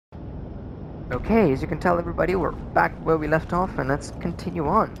Okay, as you can tell everybody, we're back where we left off, and let's continue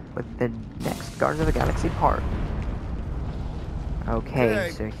on with the next Guardians of the Galaxy part.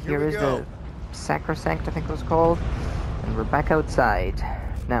 Okay, so here is the Sacrosanct, I think it was called, and we're back outside.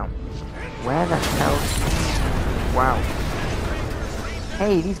 Now, where the hell... Wow.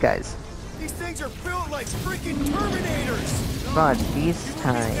 Hey, these guys. These things are built like freaking Terminators! But this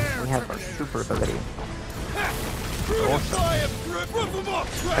time, we have our super ability. Awesome.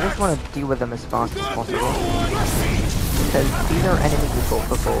 I just want to deal with them as fast as possible, because these are enemies we fought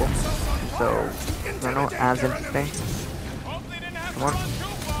before, so they're not as interesting. Come on.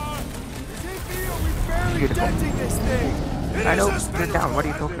 Beautiful. I know, you're down, what are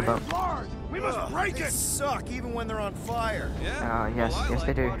you talking about? We must break it! They suck even when they're on fire. Yes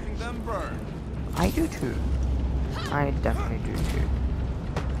they do. I do too. I definitely do too.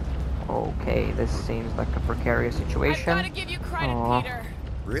 Okay, this seems like a precarious situation. I gotta give you credit, Peter.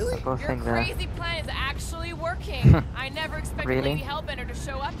 Really? Your crazy plan is actually working. I never expected Really? Lady Hellbender to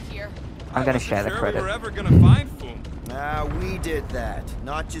show up here. I'm gonna share the credit. We were ever gonna find Foom. Nah, we did that,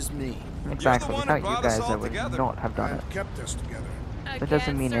 not just me. Exactly, without you guys I would not have done it. Kept us together. That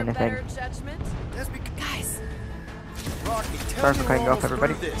doesn't mean Against our anything. better judgment? That's because Guys, Rocky, tell Sorry me for we're cutting you off, almost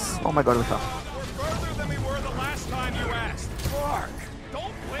everybody. through this. Oh my god, we fell. We're further than we were the last time you asked. Clark,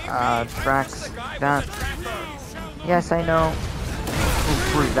 Don't blame me. I'm just Drax, the guy with that... the tracker. Yes, I know.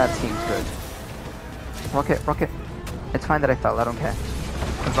 Ooh, Groot, that seems good. Rocket. It's fine that I fell, I don't care.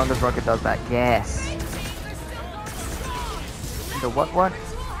 As long as Rocket does that. Yes. The what?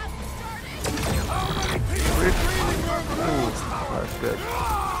 Groot. Ooh, that was good.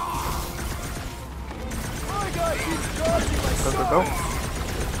 Go.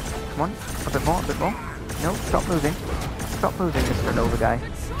 Come on, a bit more. No, stop moving. Stop moving, Mr. Nova guy.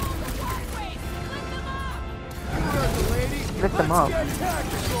 Lift them up.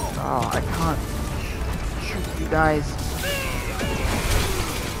 Oh, I can't shoot you guys.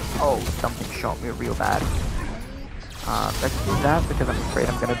 Oh, something shot me real bad. Let's do that because I'm afraid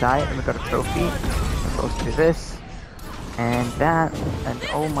I'm gonna die. And we got a trophy. We're supposed to do this. And that. And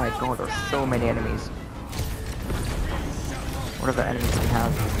oh my god, there's so many enemies. What other enemies do we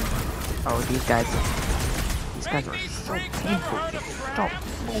have? Oh, these guys. These guys are so painful. Just stop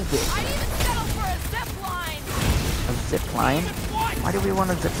moving. I need to settle for a zip line. A zip line? Why do we want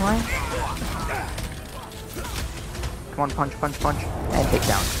a zip line? Come on, punch. And take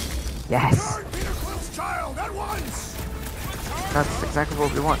down. Yes! That's exactly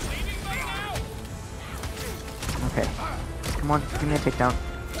what we want. Okay. Come on, give me a takedown.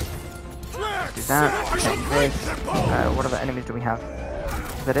 Do that. And this. What other enemies do we have?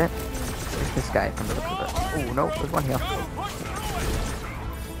 Is that it? It's this guy from the look of it. Oh no, there's one here.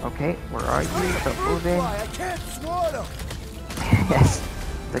 Okay, where are you? Stop moving. Yes,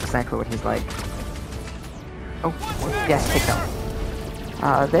 that's exactly what he's like. Oh, yes, take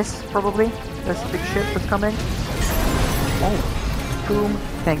down. This, probably? This big ship that's coming? Oh, boom,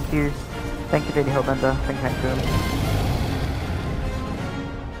 thank you. Thank you, Lady Hellbender. Thank you, boom.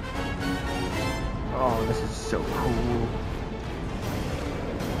 Oh, this is so cool.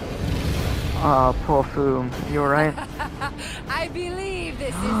 Ah, poor Foom. You alright? I believe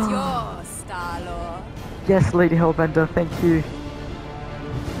this is yours, Star-Lord. Yes, Lady Hellbender, thank you.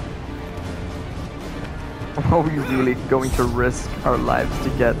 Are we really going to risk our lives to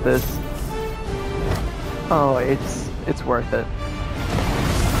get this? Oh, it's worth it.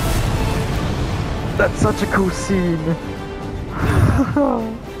 That's such a cool scene.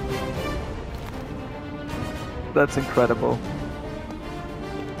 That's incredible.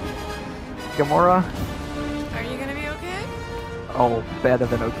 Gamora? Are you gonna be okay? Oh, better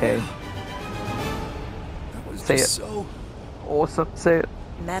than okay. that was Say just it. so... Awesome, say it.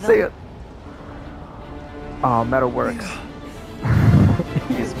 Metal? Say it. Oh, metal works.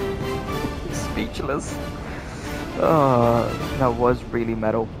 he's speechless. That was really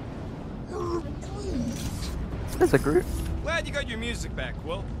metal. There's a Groot. Glad you got your music back,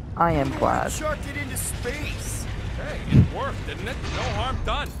 Will. I am glad. Chucked it into space. Hey, it worked, didn't it? No harm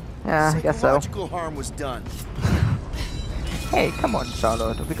done. Yeah, I guess so. Psychological harm was done. Hey, come on,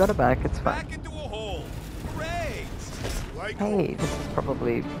 Charlotte. We got it back. It's fine. Back into a hole. Hooray! Hey, this is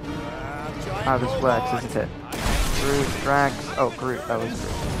probably how this works, isn't it? Groot, Drax. Oh, Groot. That was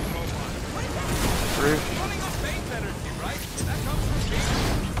Groot.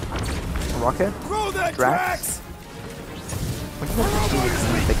 Rocket? Drax? What do you have to do with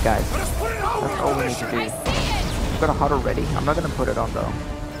these big guys? That's all we need to do. I've got a HUD already. I'm not gonna put it on though.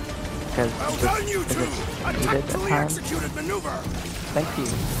 Because it's needed at times. Thank you.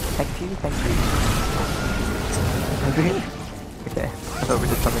 Really? Okay. I thought we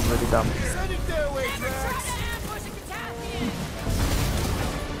did something really dumb.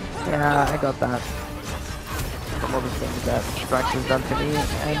 Yeah, I got that. From all the things that Drax has done to me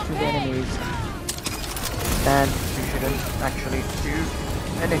and to the enemies. And we shouldn't actually do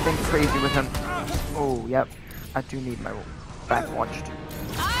anything crazy with him. Oh, yep. I do need my back watched.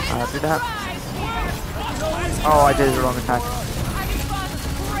 Do that. Oh, I did the wrong attack.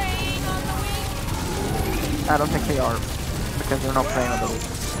 I don't think they are. Because they're not playing on the weak.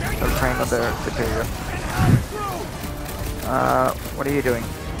 They're playing on their superior. What are you doing?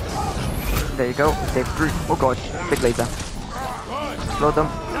 There you go. Save Groot. Oh god. Big laser. Explode them.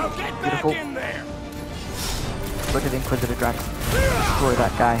 Beautiful. Go to the Inquisitor Drax. Destroy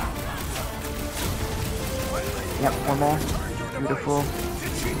that guy. Yep, one more. Beautiful.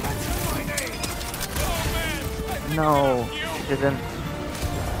 No, she didn't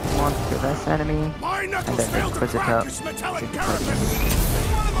want to kill this enemy. And then the Inquisitor should be pretty.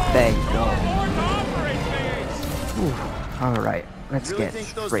 There you go. Alright, let's get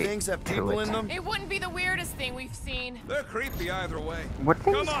straight to it. It wouldn't be the weirdest thing we've seen. They're creepy either way. What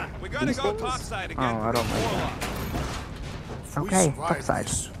things? Come on, we gotta These go things? topside again. Oh, I don't like Warlock. that. Okay, topside.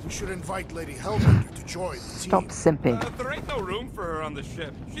 We should invite Lady Hellbender to join the Stop team. simping. There ain't no room for her on the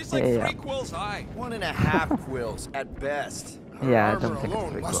ship. She's like Yeah. 3 quills high. 1.5 quills at best. Yeah, I Armor don't think it's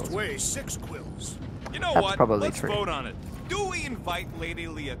alone 3 must close. weigh 6 quills. You know That's what? probably Let's true. vote on it. Do we invite Lady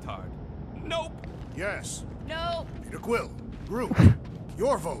Leotard? Nope. Yes. No. Peter Quill, Groot,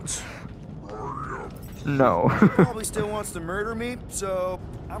 your votes. No. Probably still wants to murder me, so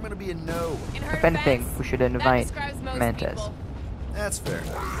I'm gonna be a no. In her If anything, defense, we should that invite describes most Mantis. people. That's fair.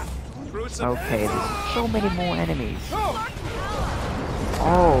 Groot's a Okay, there's so many more enemies.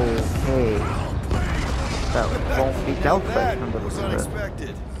 Okay. That won't be dealt with That from the was looks of it.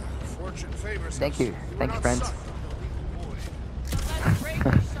 unexpected. Fortune favors Thank us. you. We were Thank you, not friends. Unless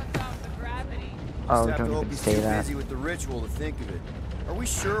Breaker shuts off the gravity. Oh, Just have to don't hope even he's say too that. busy with the ritual to think of it. Are we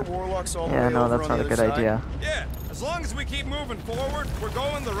sure Warlock's all the Yeah, way no, over that's on not a the good other side? idea. Yeah, as long as we keep moving forward, we're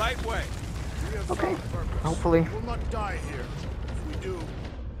going the right way. We have Okay, found purpose. hopefully. We will not die here. If we do,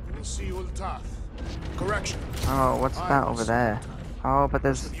 we will see Ultath. Correction. Oh, what's that over there? Oh, but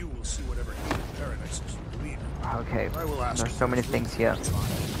there's... You will see whatever evil paradises you believe in. Okay, I will ask there's you so many for things here.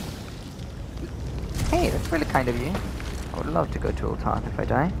 Hey, that's really kind of you. I would love to go to Ultath if I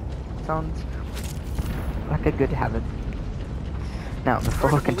die. Sounds like a good habit. Now, before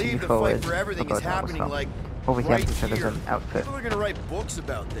we Hard to continue believe the forward... fight for everything oh is God, that was happening fun. like Over here, right I'm sure there's here. an outfit. People are gonna write books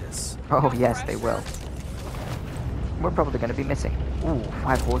about this. Oh yes, they will. We're probably going to be missing. Ooh,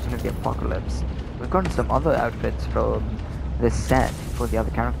 5 Horsemen of the Apocalypse. We've gotten some other outfits from this set for the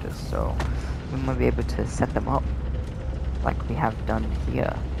other characters, so we might be able to set them up like we have done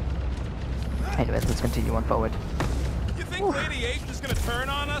here. Anyways, let's continue on forward. You think Lady H is gonna turn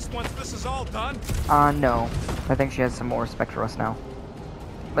on us once this is all done? No. I think she has some more respect for us now.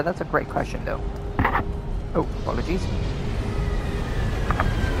 But that's a great question, though. Oh, apologies.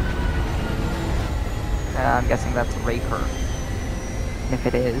 I'm guessing that's Raker. And if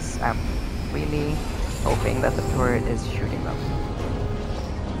it is, I'm really hoping that the turret is shooting them.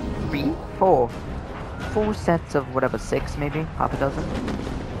 3? 4. 4 sets of whatever, 6 maybe? Half a dozen?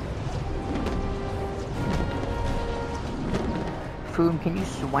 Foom, can you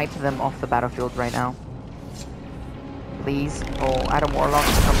swipe them off the battlefield right now? Please? Oh, Adam Warlock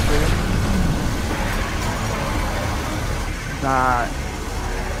to come through.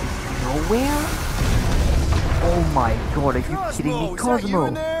 Nowhere? Oh my god, are you kidding me? Is that you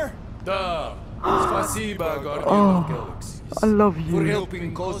in Cosmo! there? Да, спасибо, Guardian Oh, of Galaxies, I love for you.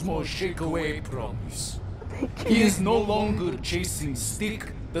 helping Cosmo shake away promise. Thank He you. is no longer chasing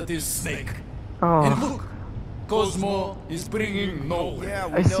stick that is snake. Oh, And look, Cosmo is bringing knowledge Yeah,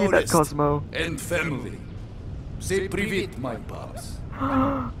 we I see that, noticed. Cosmo. and family. Say привет, my pops.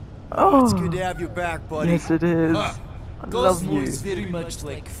 Oh, It's good to have you back, buddy. yes it is. Ah, I love Cosmo you. is very much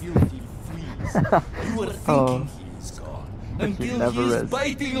like filthy fleas. You are Oh. thinking he is gone But he until never he is is.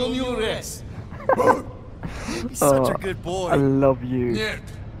 biting on your ass. He's such a Oh, good I boy. love you. Yet,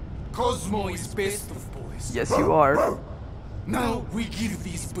 Cosmo is best of boys. Yes, you are. Now we give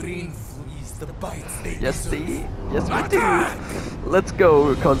these brain fleas the bites they Yes, deserve. see? Yes, we do. Let's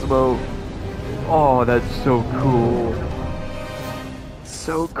go, Cosmo. Oh, that's so cool.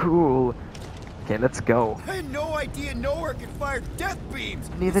 So cool. Okay, let's go. I had no idea nowhere could fire death beams.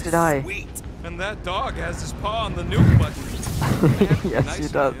 Neither This did is I. Sweet. And that dog has his paw on the nuke button. Yes, Nice you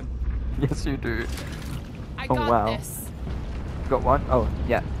of does. him. Yes, you do. I Oh, got wow. this. You got one? Oh,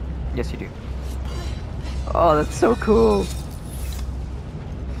 yeah. Yes, you do. Oh, that's so cool.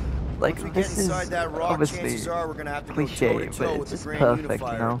 Like, Once we get this is inside that rock, obviously chances are we're gonna have to cliche, go toe to but toe it's with the just Grand perfect, you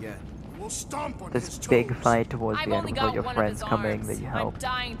Unifier know? again. We'll stomp on this his big toes. fight towards I've the end only with all got your one of friends his coming arms. that you I'm help.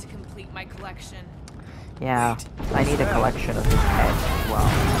 dying to complete my collection. Yeah, I need a collection of his heads as well.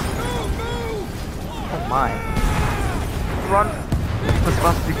 Oh my. Run! As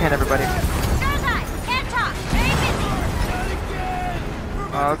fast as you can, everybody. Can't talk. Very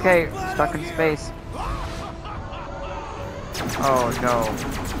busy. Okay, stuck in space. Oh no.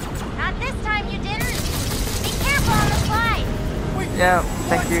 Not this time, you didn't. Be careful on the slide. Yeah,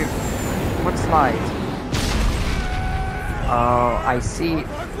 thank you. What slide? Oh, I see.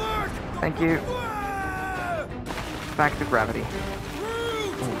 Thank you. Back to gravity.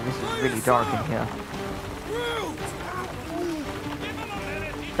 Oh, this is really dark in here.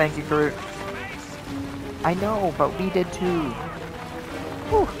 Thank you, Groot. I know, but we did too.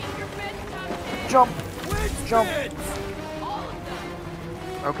 Whew. Jump! Jump!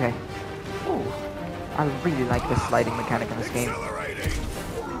 Okay. Ooh. I really like this sliding mechanic in this game.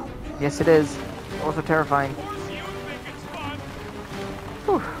 Yes, it is. Also terrifying.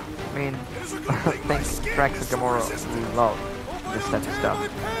 Whew. I mean, I think Drax and Gamora really love this type of stuff.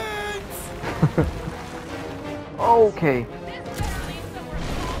 Okay.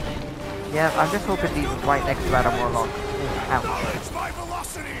 Yeah, I'm just hoping these are right next to Adam Warlock. Ouch.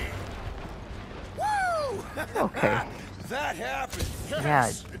 Okay. That happened.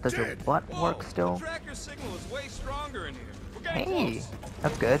 Yeah, does your butt work still? Tracker signal is way stronger in here. We're getting Hey, close.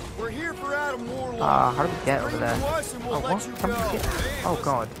 that's good. We're here for Adam Warlock. How do we get over there? Bring it to us and we'll Oh, let what? you Something go. get- Oh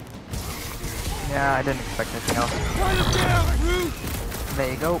god. Yeah, I didn't expect anything else. Cut him down, Groot.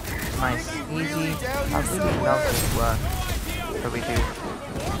 There you go. Nice, easy. I really love this work. What we do.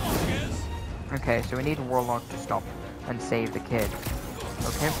 Okay, so we need Warlock to stop and save the kid.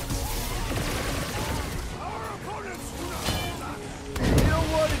 Okay. You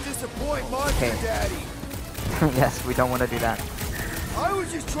don't want to disappoint Monster Okay. Daddy. Yes, we don't want to do that. I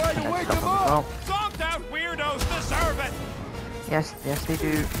was just trying to Let's wake stop him him as up. well. Stomped out weirdos deserve it. Yes, they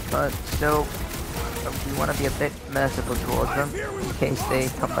do, but still, we want to be a bit merciful towards them in case they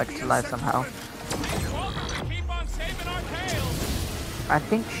come back to life somehow. Keep on saving our tails. I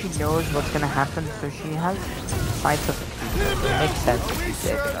think she knows what's gonna happen, so she has sights of the future. So it makes sense if she's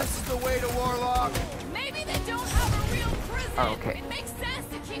saving Sure, us. this is the way to Warlock. Maybe they don't have a real prison. Oh, okay. It makes sense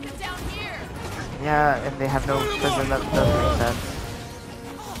to keep them down here. Yeah, and they have no prison, that does make sense.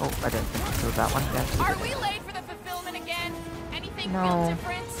 Oh, I didn't think to do that one. Yes, we Are did. we late for the fulfillment again? Anything No. feel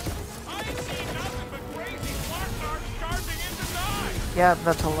different? I've seen nothing but crazy Clark charging into die. Yeah,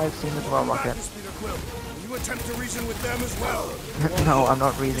 that's all I've seen as well, Rocket. Madness be the quill. You attempt to reason with them as well. No, I'm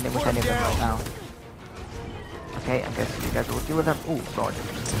not reasoning with any of them right now. Okay, I guess you guys will deal with them. Ooh, god.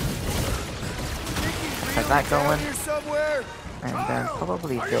 Have that going. Here somewhere. And then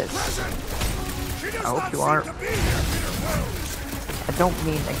probably this. She does I hope not you seem are. to be here, Peter Wells. I don't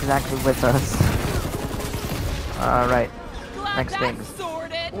mean exactly with us. Alright. Glad Next that's thing.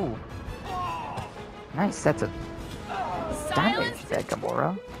 sorted. Ooh. Nice sets of damage Silence. there,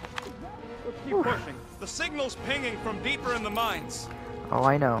 Gamora. Keep pushing. The signal's pinging from deeper in the mines. Oh,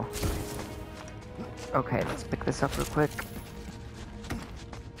 I know. Okay, let's pick this up real quick.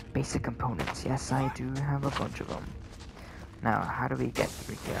 Basic components. Yes, I do have a bunch of them. Now, how do we get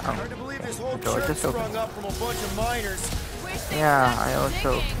through here? Oh, Hard to believe okay. this whole The door church just opened. sprung up from a bunch of miners. Wish they Yeah, stopped I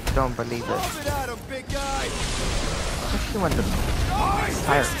also singing. don't believe it. Love it at him, big guy. Especially when the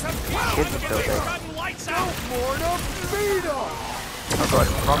pirate kids are still there. Cutting lights out. More to feed on. Oh god,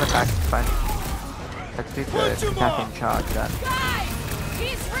 wrong attack. Fine. Let's do the attacking charge then. Guys,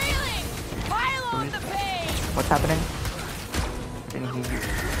 he's reeling. Pile on the pain. What's happening? Didn't hear you.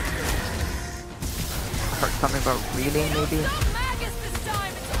 I heard something about reeling, maybe? Some Magus this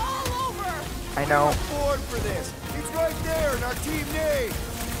time. It's all over. I know. Board for this. It's right there in our team name.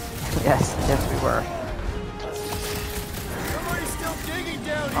 Yes, we were. Somebody's still digging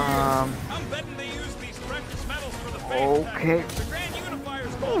down here. I'm betting they use these precious metals for the face. Okay. The Grand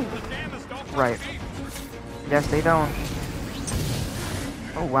Unifier's called the damnest don't Right. Yes, they don't.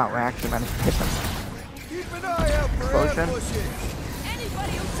 Oh wow, I actually managed to hit them. Keep an eye out for Explosion. ambushes.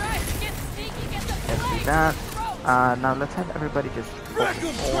 Anybody who tries to get sneaky gets a Let's do blade that. to the throat. Now let's have everybody just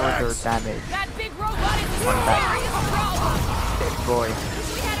focus all their damage. That big robot is a On that. serious problem. Big boy.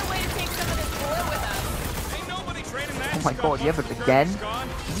 Wish we had a way to take some of this bullet with us. Ain't nobody trading that Oh my stuff god, you have once it the again? Drax gone.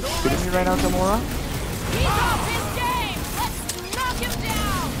 Kidding me right now, Gamora? He's off his game. Let's knock him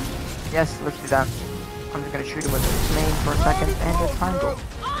down. Yes, let's do that. I'm just gonna shoot him with a flame for a second and a triangle.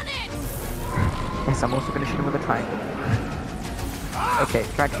 On it. Yes, I'm also gonna shoot him with a triangle. Okay,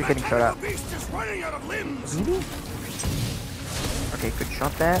 Drax, you're getting shot up. The beast is running out of limbs. Really? Okay, good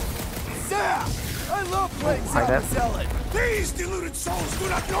shot there. Yeah, I love Hi there. These deluded souls do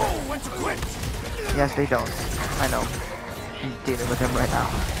not know when to quit. Yes, they don't. I know. I'm dealing with him right now.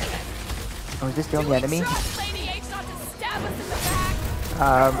 Oh, is this the only enemy? Trust Lady H not to stab us in the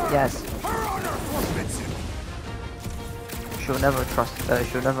back. Yes. Her honor forbids it. She'll never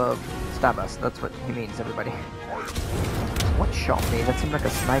she'll never stab us. That's what he means, everybody. What shot me? That seemed like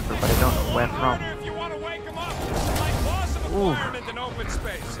a sniper, but I don't know where from. If you want to wake him up, like loss of acquirement in open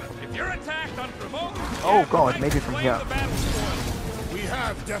space. If you're attacked unprovoked, Oh god, maybe from here. We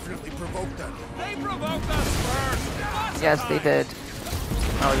have definitely provoked them. They provoked us first. Yes, they did.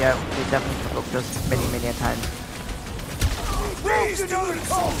 Oh yeah, they definitely provoked us many a times. These deluded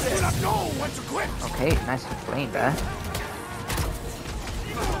souls do not know when to quit. Okay, nice explain there.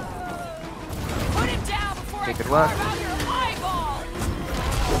 Put him down before Okay, I good carve work. out your eyeball.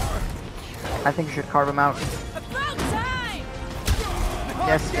 I think you should carve him out. About time.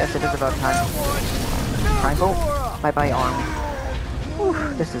 Yes, it is about time. Triangle. Bye-bye, arm.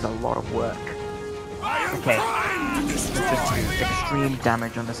 Whew, this is a lot of work. Okay. Just do extreme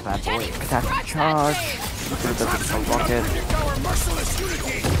damage on this bad boy. Attack and charge. Through the big rocket. Our merciless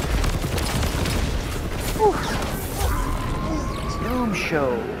unity. Loom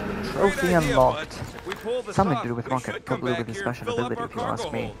show. Trophy unlocked. If we pull this Something off, to do with we Rocket, should come probably back with his here and special fill up ability, our if you ask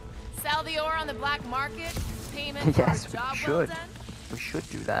cargo me. hold. Sell the ore on the black market. Payment Yes, for we a job should. well done. We should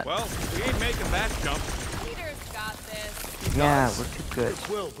do that. Well, we ain't making that jump. Peter's got this. Yeah, we're too good.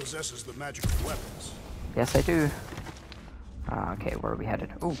 Quill possesses the magical weapons. Yes, I do. Okay, where are we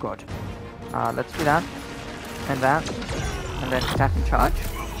headed? Oh god. Let's do that. And that. And then attack and charge.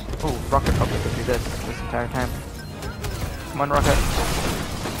 Oh, Rocket probably could do this entire time. Come on, Rocket.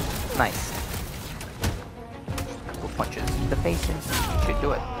 Nice. Couple punches in the face and should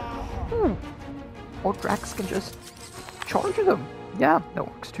do it. Or Drax can just charge them. Yeah, that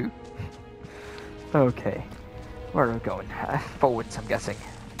works too. Okay. Where are we going? Forwards, I'm guessing.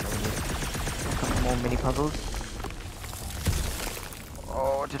 A couple more mini puzzles.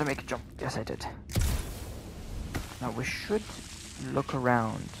 Oh, did I make a jump? Yes, I did. Now we should look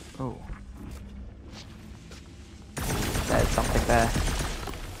around. Oh. There's something there.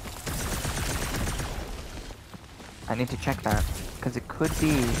 I need to check that, because it could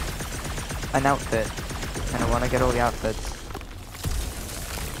be an outfit, and I want to get all the outfits.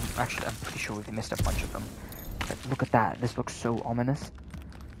 Actually, I'm pretty sure we missed a bunch of them. But look at that. This looks so ominous.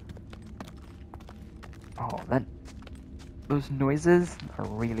 Oh, those noises are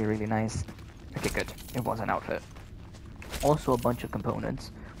really nice. Okay, good. It was an outfit. Also a bunch of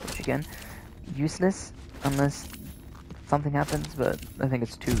components, which again, useless unless something happens, but I think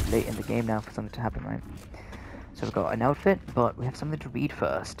it's too late in the game now for something to happen, right? So we've got an outfit, but we have something to read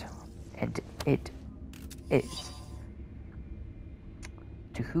first. And it is: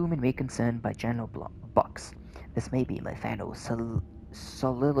 to whom it may concern by General Bucks, this may be my final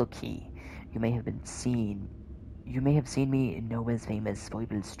soliloquy. You may have seen me in Noah's famous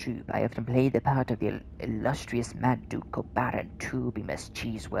foibles troupe. I often played the part of the illustrious Mad Duke Baron Tubimus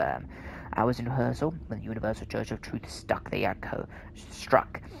Cheeseworm. I was in rehearsal when the Universal Church of Truth struck. They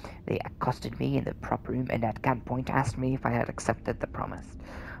accosted me in the prop room and at gunpoint asked me if I had accepted the promise.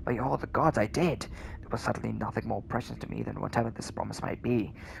 By all the gods, I did. There was suddenly nothing more precious to me than whatever this promise might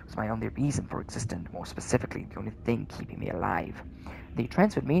be. It was my only reason for existence, more specifically, the only thing keeping me alive. They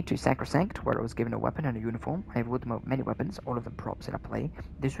transferred me to Sacrosanct, where I was given a weapon and a uniform. I have wielded many weapons, all of them props in a play.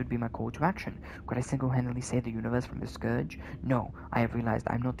 This would be my call to action. Could I single-handedly save the universe from this scourge? No, I have realized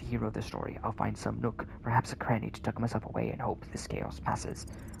I'm not the hero of the story. I'll find some nook, perhaps a cranny, to tuck myself away and hope this chaos passes.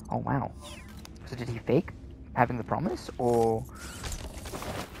 Oh wow. So did he fake having the promise, or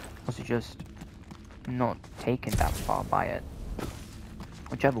was he just not taken that far by it?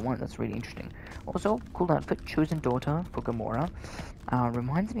 Whichever one, that's really interesting. Also, cool outfit, Chosen Daughter for Gamora.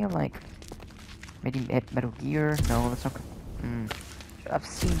 Reminds me of like maybe Metal Gear. No, that's not. I've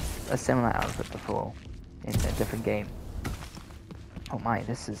seen a similar outfit before in a different game. Oh my,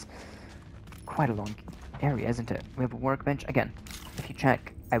 this is quite a long area, isn't it? We have a workbench. Again, if you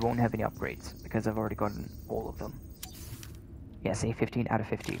check, I won't have any upgrades because I've already gotten all of them. Yeah, say 15 out of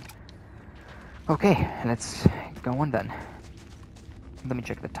 15. Okay, let's go on then. Let me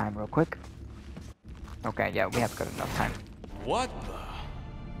check the time real quick. Okay, yeah, we have got enough time. What the?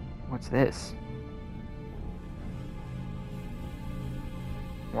 What's this?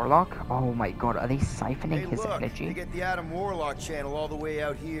 Warlock? Oh my god, are they siphoning his energy? They get the Adam Warlock channel all the way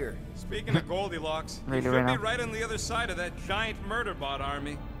out here. Speaking of Goldilocks, Really, you should right be now? right on the other side of that giant murder bot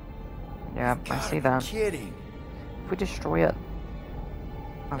army. Yeah, I see that. Kidding. If we destroy it,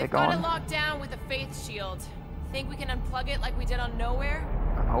 are they They've got it gone? locked down with a faith shield. Think we can unplug it like we did on Nowhere?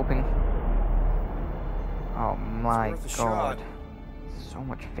 I'm hoping. Oh my worth a god. shot. So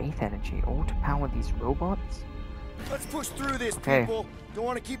much faith energy, all to power these robots? Let's push through this, Okay. people. Don't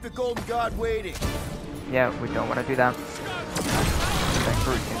want to keep the Golden God waiting. Yeah, we don't want to do that. That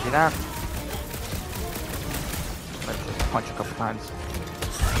Groot can do that. Let's just punch a couple times.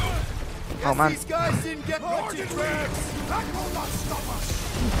 Oh man. These guys didn't get much of Drax. That will not stop us.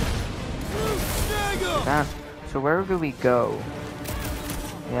 Snag him. That. So where do we go?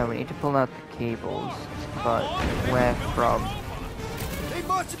 Yeah, we need to pull out the cables. But where from? They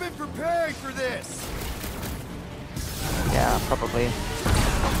must have been preparing for this. Yeah, probably.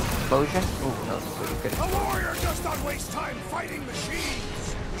 Explosion? Ooh, no, that's really good. A warrior does not waste time fighting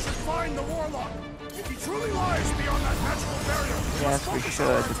machines. We should find the Warlock. If he truly lies beyond that natural barrier, Yes, we focus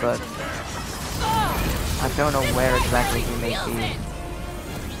our should, but attention there. I don't know where exactly he may be.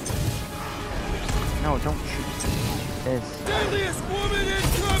 No, don't shoot this. Deadliest woman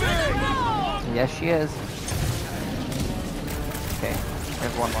incoming! Yes, she is. Okay, I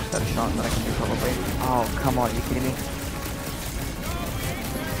have one more set of shots that I can do probably. Oh, come on, are you kidding me?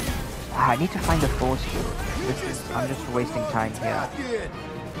 I need to find the force field. I'm just wasting time here. Good.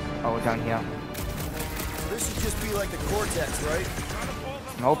 Oh, down here. This should just be like the Cortex, right?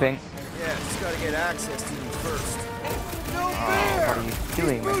 I'm hoping. Yeah, just gotta get access to them first. No Oh, fair! what are you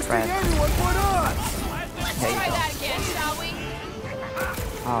doing, my Boosting friend? everyone but us! Let's There you try go. that again, shall we?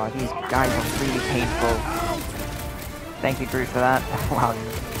 Oh, these guys are really painful. Thank you, Groot, for that. Wow,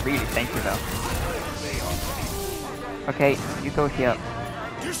 really, thank you, though. Okay, you go here.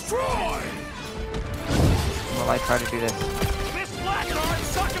 Destroy! While I try to do this. This blackguard's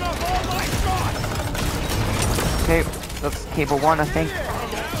sucking up all my shots! Okay, that's cable 1, I think.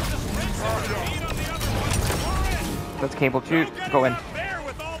 That's cable 2. Go in. There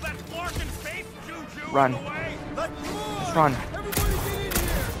with all that flarkin' space juju Run. away. Just run.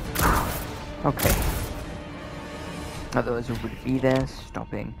 Okay. Otherwise, it would be there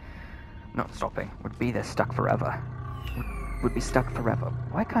stopping. Not stopping. Would be there stuck forever. Would be stuck forever.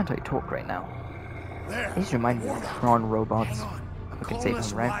 Why can't I talk right now? There. These remind me of Tron robots. Hang on. I'm We can calling save us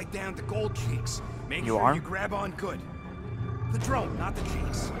them, a right? ride down to Gold Cheeks. Make You sure are? you grab on good. The drone, not the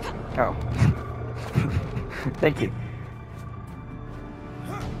cheeks. Oh. Thank you.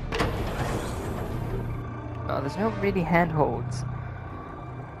 Oh, there's no really handholds.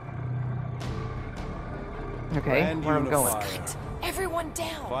 Okay, Grand where am I going? Unifier. Everyone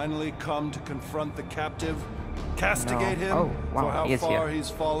down. Finally come to confront the captive, castigate No. him Oh, wow, for how he is far here. he's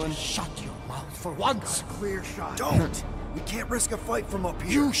fallen. Shut your mouth for once. Clear shot. Don't! We can't risk a fight from up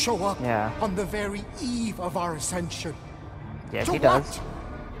here. You show up Yeah. on the very eve of our ascension. Yes, To he what? does.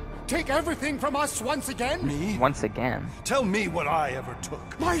 Take everything from us once again? Me? Once again. Tell me what I ever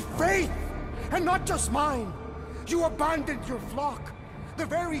took. My faith! And not just mine. You abandoned your flock. The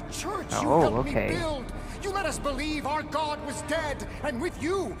very church you Oh, helped okay. me build. You let us believe our God was dead, and with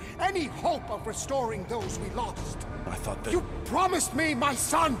you, any hope of restoring those we lost. I thought that You promised me my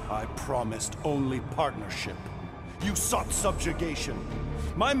son! I promised only partnership. You sought subjugation.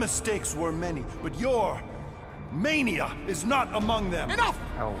 My mistakes were many, but your mania is not among them. Enough!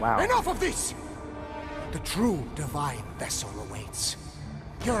 Oh, wow. Enough of this! The true divine vessel awaits.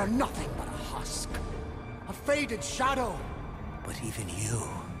 You're nothing but a husk. A faded shadow. But even you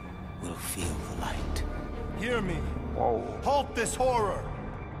will feel the light. Hear me. Whoa. Halt this horror.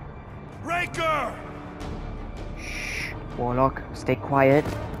 Raker! Shh. Warlock, stay quiet.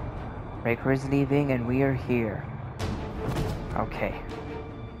 Raker is leaving and we are here. Okay.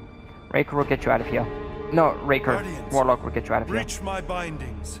 Raker will get you out of here. No, Raker. Guardians, Warlock will get you out of here. Breach my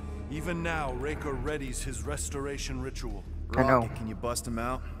bindings. Even now, Raker readies his restoration ritual. I know. Rocket, can you bust him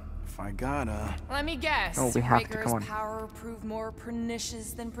out? If I gotta. Let me guess. Oh, we have to, Raker's come on. power proved more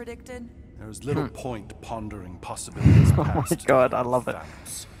pernicious than predicted. There's little point pondering possibilities Oh my past God, I love it.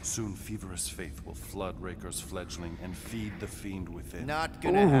 facts. Soon feverous faith will flood Raker's fledgling and feed the fiend within. Not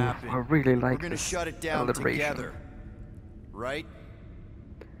gonna Ooh, happen. I really like We're gonna this shut it down alliteration. together. Right?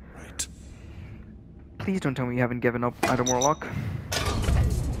 Right. Please don't tell me you haven't given up, Adam Warlock.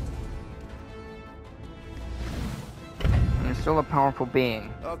 You're still a powerful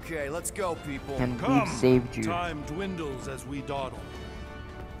being, Okay, let's go, people. and Come. we've saved you. Time dwindles as we dawdle.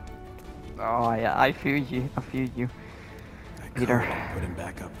 Oh yeah, I feel you. I feel you. I Peter. could put him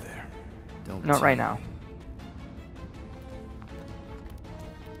back up there. Don't Not right now.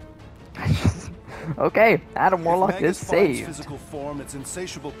 Okay, Adam Warlock if is Magus finds saved. physical form, its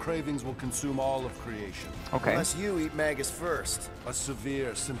insatiable cravings will consume all of creation. Okay. Unless you eat Magus first. A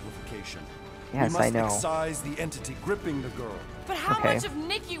severe simplification. Yes, we must I know. excise the entity gripping the girl. But how Okay. much of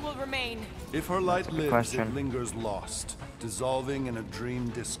Nikki will remain? If her light lives, question. it lingers lost, dissolving in a dream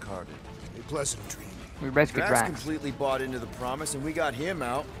discarded. A pleasant dream. We rescued Drax Drax. completely bought into the promise, and we got him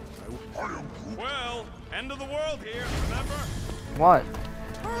out. Well, end of the world here, remember? What?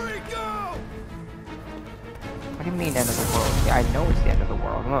 Hurry, go! What do you mean end of the world? Yeah, I know it's the end of the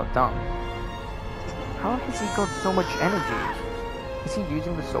world. I'm not dumb. How has he got so much energy? Is he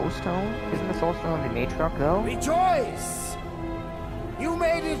using the Soul Stone? Isn't the Soul Stone on the matriarch though? Rejoice! You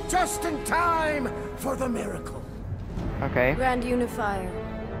made it just in time for the miracle. Okay. Grand Unifier,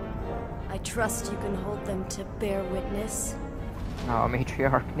 I trust you can hold them to bear witness. Oh,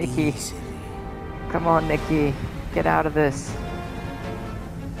 matriarch. Nikki. Come on, Nikki. Get out of this.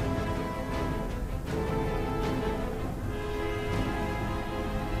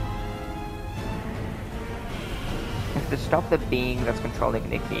 If to stop the being that's controlling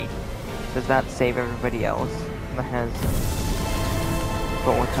Nikki, does that save everybody else that has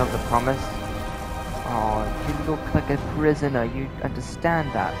thought of the promise? Oh, you look like a prisoner. You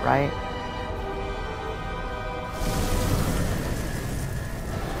understand that, right?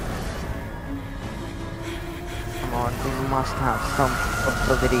 Come on, we must have some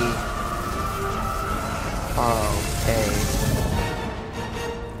ability. Okay.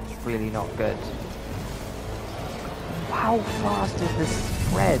 It's really not good. How fast is this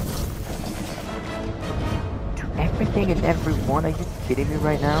spread? To everything and everyone? Are you kidding me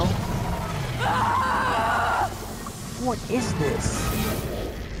right now? What is this?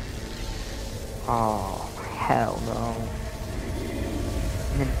 Oh, hell no.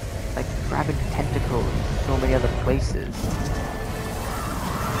 And then, like, grabbing tentacles in so many other places.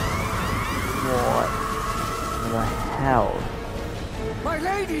 What the hell? My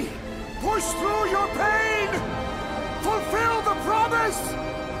lady! Push through your pain! Fulfill the promise!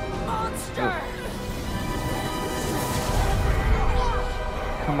 Monster!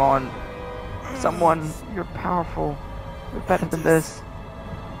 Come on. Someone, you're powerful. You're better than this.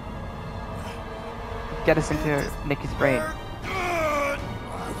 Get us into Nikki's brain. I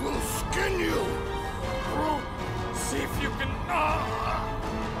will skin you! See if you can...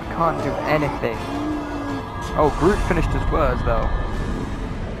 I can't do anything. Oh, Groot finished his words, though.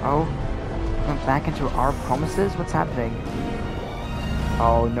 Oh, went back into our promises? What's happening?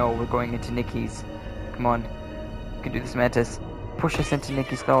 Oh no, we're going into Nikki's. Come on. You can do this, Mantis. Push us into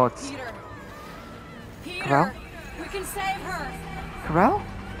Nikki's thoughts. Peter, Chekrow? we can save her. Chekrow?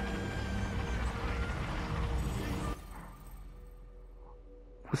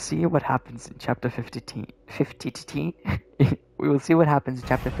 We'll see what happens in chapter 15. We will see what happens in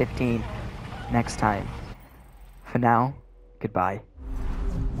chapter 15 next time. For now, goodbye.